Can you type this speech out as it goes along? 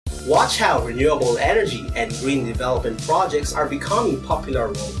Watch how renewable energy and green development projects are becoming popular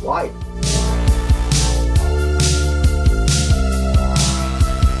worldwide.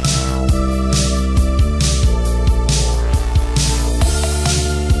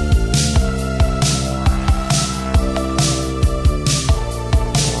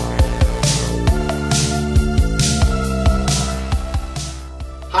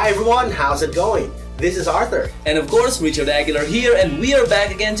 Hi everyone, how's it going? This is Arthur. And of course, Richard Aguilar here, and we are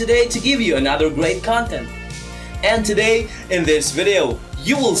back again today to give you another great content. And today, in this video,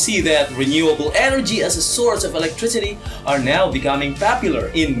 you will see that renewable energy as a source of electricity are now becoming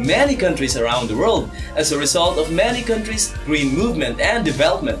popular in many countries around the world as a result of many countries' green movement and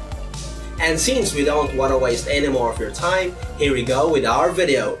development. And since we don't want to waste any more of your time, here we go with our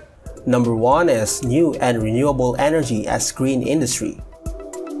video. Number 1 is new and renewable energy as green industry.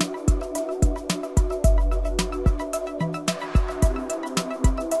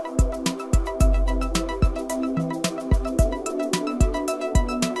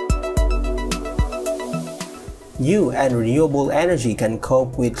 New and renewable energy can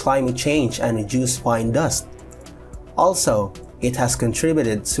cope with climate change and reduce fine dust. Also, it has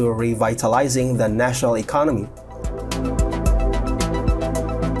contributed to revitalizing the national economy.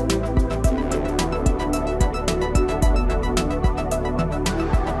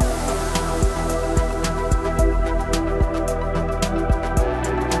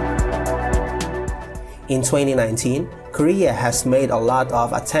 In 2019, Korea has made a lot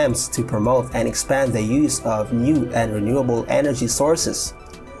of attempts to promote and expand the use of new and renewable energy sources.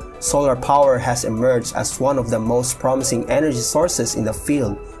 Solar power has emerged as one of the most promising energy sources in the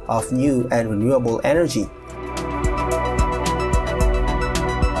field of new and renewable energy.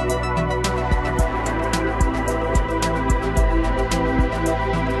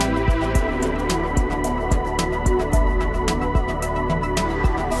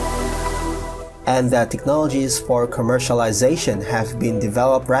 And the technologies for commercialization have been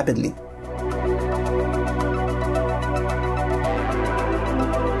developed rapidly.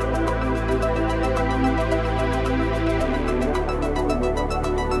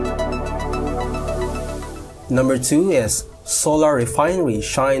 Number 2 is solar refinery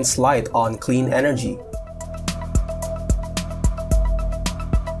shines light on clean energy.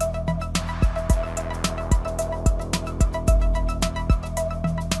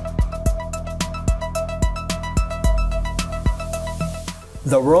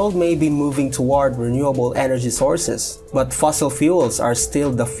 The world may be moving toward renewable energy sources, but fossil fuels are still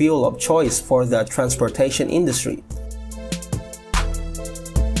the fuel of choice for the transportation industry.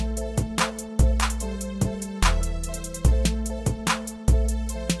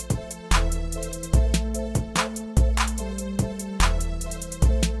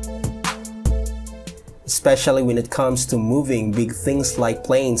 Especially when it comes to moving big things like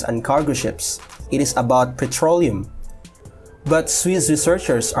planes and cargo ships. It is about petroleum. But Swiss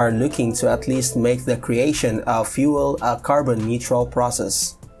researchers are looking to at least make the creation of fuel a carbon-neutral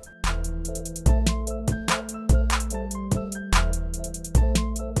process.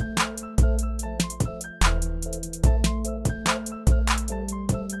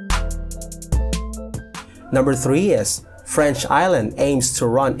 Number 3 is French island aims to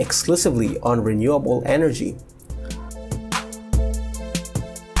run exclusively on renewable energy.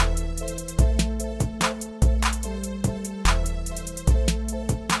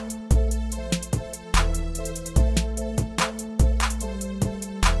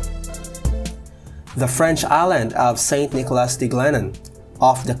 The French island of Saint Nicolas de Glennon,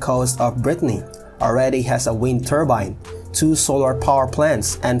 off the coast of Brittany, already has a wind turbine, 2 solar power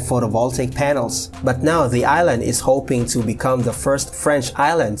plants, and photovoltaic panels. But now the island is hoping to become the first French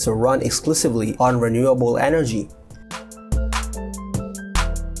island to run exclusively on renewable energy.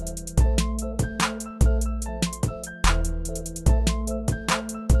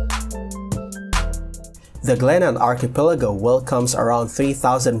 The Glennon archipelago welcomes around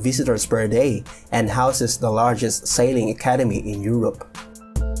 3,000 visitors per day and houses the largest sailing academy in Europe.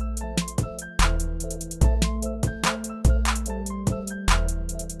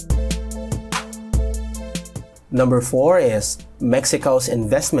 Number 4 is Mexico's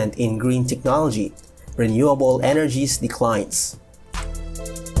investment in green technology. Renewable energies declines.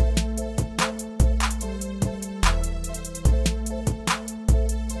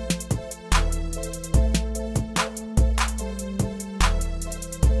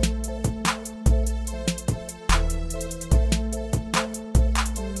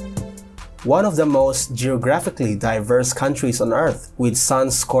 One of the most geographically diverse countries on Earth, with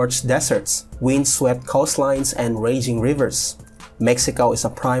sun-scorched deserts, wind-swept coastlines, and raging rivers, Mexico is a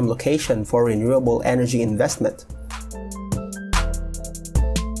prime location for renewable energy investment.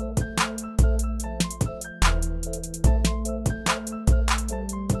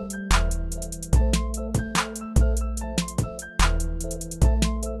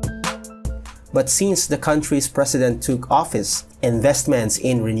 But since the country's president took office, investments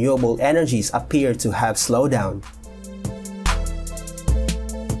in renewable energies appear to have slowed down.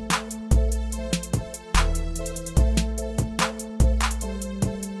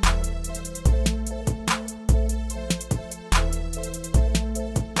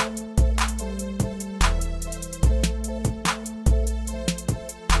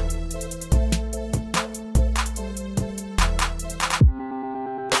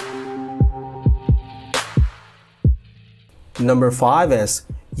 Number 5 is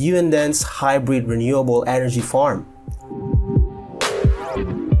Yuanden's hybrid renewable energy farm.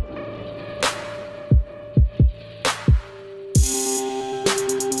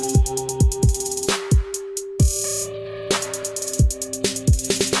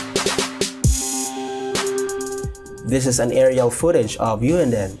 This is an aerial footage of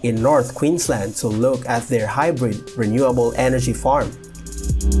Yuanden in North Queensland to look at their hybrid renewable energy farm.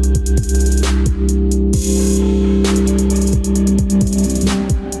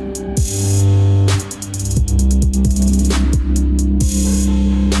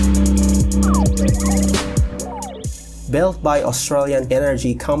 Built by Australian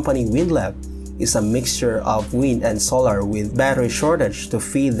energy company Windlab, is a mixture of wind and solar with battery shortage to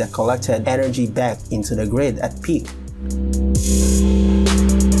feed the collected energy back into the grid at peak.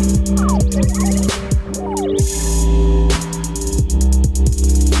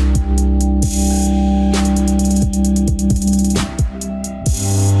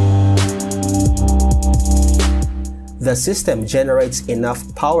 The system generates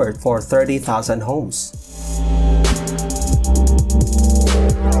enough power for 30,000 homes.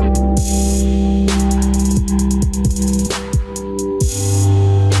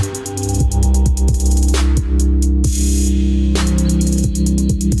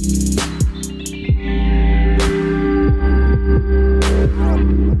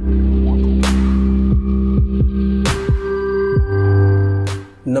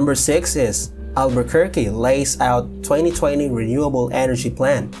 Number 6 is Albuquerque lays out 2020 renewable energy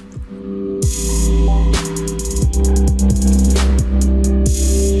plan.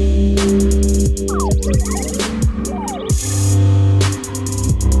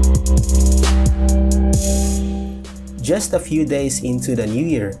 Just a few days into the new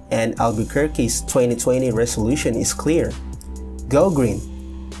year, and Albuquerque's 2020 resolution is clear. Go green.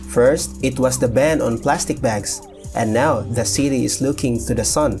 First, it was the ban on plastic bags, and now the city is looking to the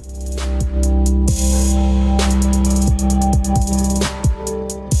sun.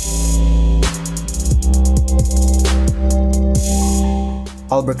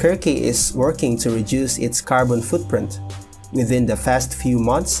 Albuquerque is working to reduce its carbon footprint. Within the past few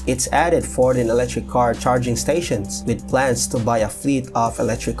months, it's added 14 electric car charging stations with plans to buy a fleet of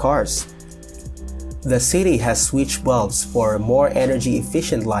electric cars. The city has switched bulbs for more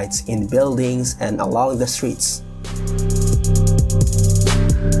energy-efficient lights in buildings and along the streets.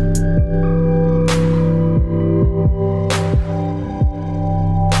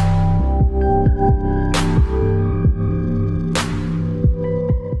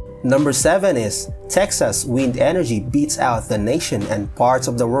 Number 7 is Texas wind energy beats out the nation and parts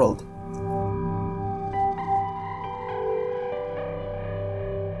of the world.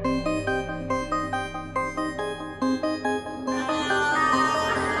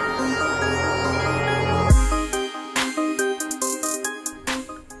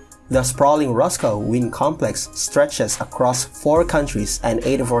 The sprawling Roscoe Wind Complex stretches across 4 countries and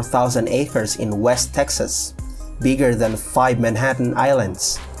 84,000 acres in West Texas, bigger than 5 Manhattan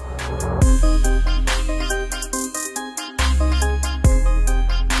Islands.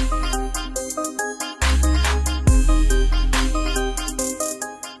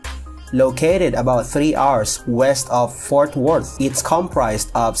 Located about 3 hours west of Fort Worth, it's comprised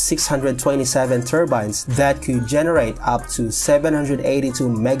of 627 turbines that could generate up to 782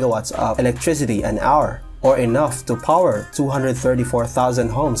 megawatts of electricity an hour, or enough to power 234,000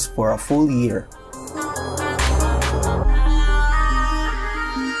 homes for a full year.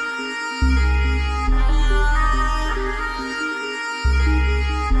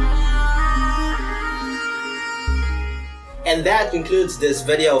 And that concludes this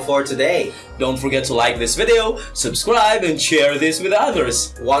video for today. Don't forget to like this video, subscribe, and share this with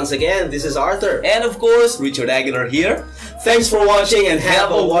others. Once again, this is Arthur. And of course, Richard Aguilar here. Thanks for watching and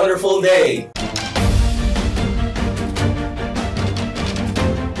have a wonderful day.